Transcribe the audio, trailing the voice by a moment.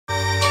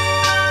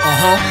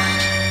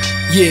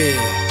Yeah,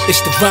 it's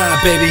the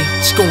vibe, baby.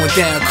 It's going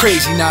down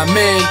crazy now,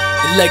 man.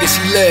 The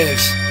legacy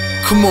lives.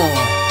 Come on,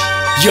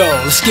 yo,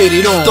 let's get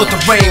it on. Thought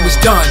the rain was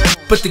done,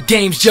 but the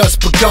game's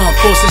just begun.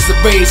 Forces to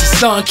raise the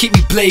sun, keep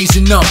me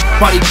blazing up.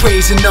 While they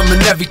praising them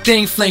and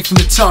everything, flame from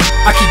the tongue.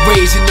 I keep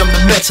raising them,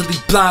 the mentally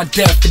blind,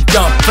 deaf and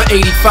dumb. For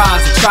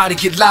 85s to try to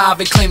get live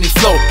and claim they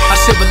flow. I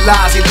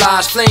civilize, they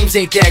lies, flames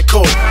ain't that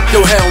cold.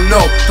 Yo, hell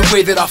no, the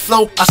way that I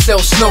flow, I sell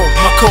snow.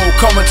 My cold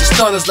coming to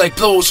stunners like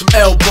blows from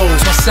elbows.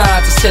 My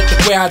sides are set the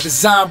way I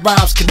design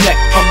rhymes connect.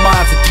 My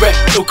mind's a threat,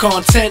 no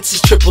contents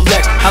is triple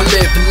X. I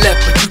live and let,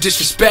 but you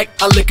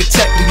disrespect, I lick a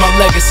tech, leave my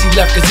legacy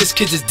left. Cause this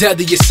kid's as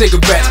deadly as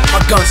cigarettes.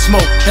 My gun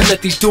smoke, and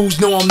let these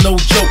dudes know I'm no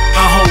joke.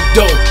 I hold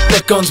dough,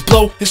 let guns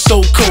blow, it's so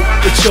cold.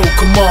 But yo,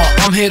 come on,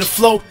 I'm here to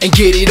flow and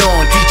get it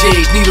on.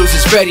 DJs, needles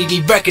is ready,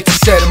 need records to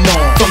set them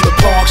on. From the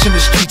parks and the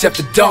streets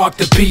after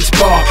dark, the beats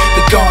bar.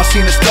 The guard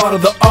seen the start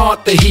of the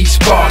art, the heat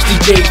sparks.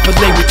 DJs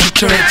play with you,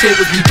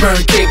 turntables, we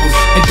burn cables.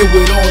 And do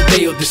it all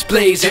day, or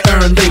displays and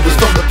earn labels.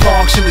 From the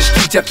parks and the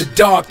streets after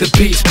dark, the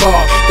beats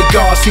bar. The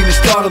guard seen the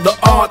start of the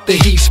art, the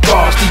heat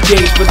sparks.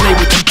 DJs play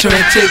with you,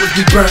 turntables,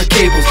 we burn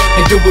cables.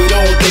 And do it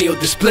all day, or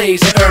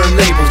displays and earn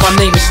labels. My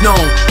name is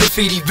known,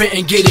 graffiti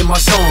written, get in my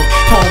zone.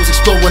 Poems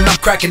explode when I'm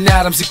cracking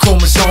atoms and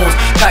chromosomes.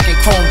 Packing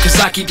chrome, cause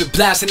I keep it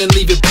blasting and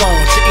leave it blown.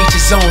 To each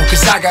his own,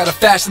 cause I got a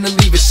fashion to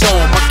leave it sewn.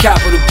 My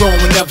capital grown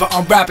whenever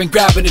I'm rapping,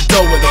 grabbing the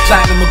dough with the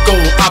platinum or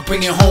gold. I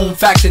bring it home,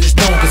 facts that is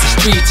known, cause the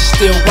streets are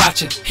still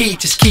watching. Heat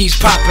just keeps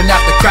popping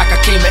out the crack.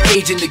 I came of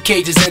age in the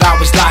cages that I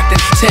was locked in.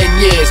 10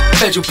 years,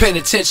 federal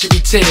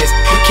penitentiary tears.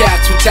 With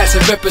cats with tats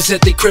that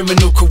represent their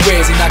criminal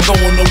careers. They not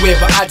going nowhere,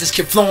 but I just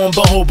keep flowing,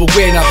 but hold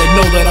beware. Now they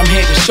know that I'm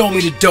here to show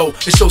me the dough.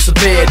 It's so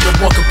severe, no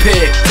one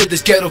compared to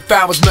this ghetto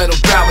flowers, metal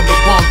brow and the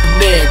one from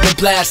there. One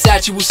blast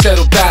at you will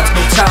settle battles.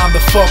 No time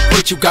to fuck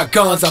with you. Got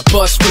guns, I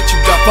bust with you.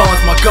 Got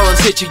funds, my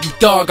guns hit you. You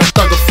dog, I'm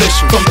thug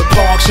official. From the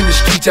parks and the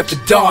streets after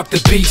dark,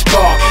 the beats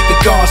bar. The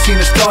guard seen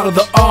the start of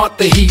the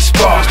art, the heat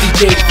sparks.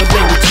 DJs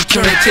play with you,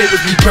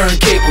 turntables, we burn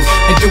cables.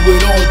 And do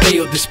it all day,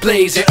 or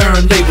displays and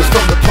earn labels.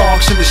 From the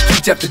parks and the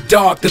streets after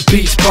dark, the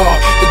beats bar.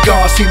 The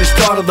guard seen the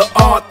start of the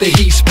art, the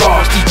heat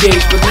sparks.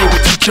 DJs play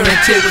with you,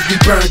 turntables, we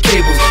burn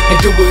cables. And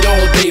do it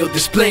all day, or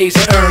displays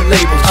and earn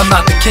labels. I'm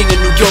not the king of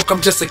New York,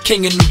 I'm just a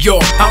king in New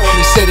York. I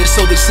only said it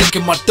so they sink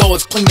in my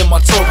thoughts, cling to my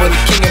toe, but a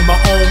king in my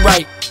own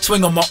right.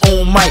 Swing on my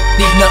own mic,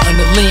 need nothing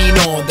to lean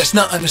on. That's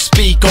nothing to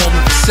speak on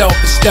with self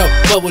and stealth.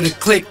 But with a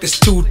click that's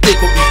too thick,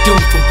 what we do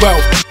for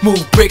wealth.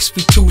 Move bricks,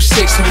 we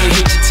 2-6 when we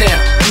hit your town.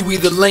 You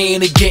either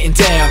laying or getting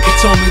down. They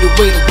told me to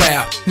wait a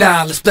while.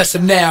 Nah, let's bless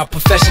them now.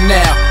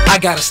 Professional, I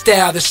got a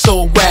style that's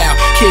so wild.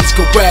 Kids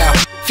go wild,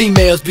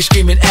 females be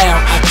screaming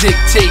out. I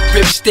dictate,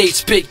 rip state,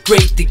 spit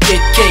great to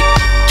get cake.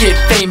 Get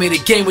fame in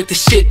the game with the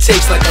shit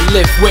takes, like I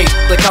lift weights,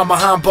 like I'm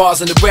behind bars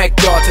in the rec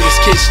yard to this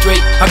kid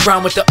straight. I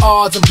grind with the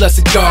odds and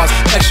blessed gods,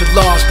 extra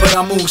large, but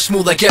I move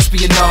smooth like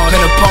espionage. And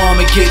a bomb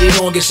and get it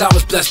on, guess I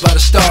was blessed by the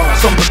stars.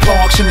 From the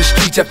parks and the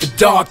streets after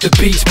dark, the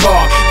beats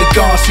bar. The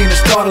guard seen the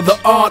start of the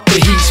art, the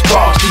heat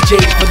sparks.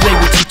 DJs play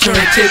with you,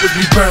 turntables,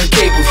 we burn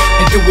cables.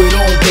 And do it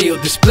all day,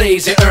 or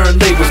displays and earn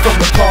labels. From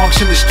the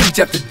parks and the streets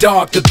after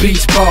dark, the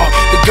beats bar.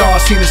 The guard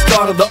seen the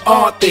start of the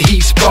art, the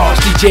heat sparks.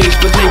 DJs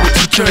play with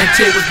you,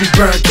 turntables, we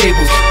burn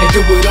cables. And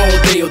do it all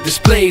day, or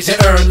displays and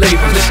earn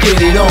labels. Let's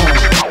get it on.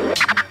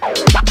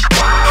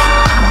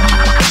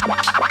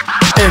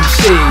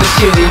 MC, let's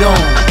get it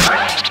on.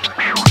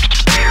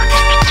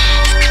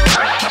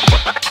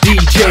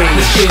 DJ,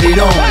 let's get it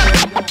on.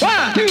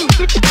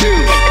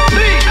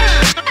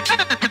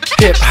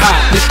 Hip hop,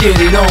 let's get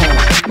it on.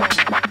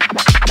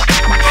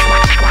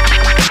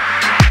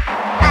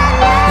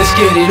 Let's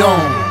get it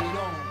on.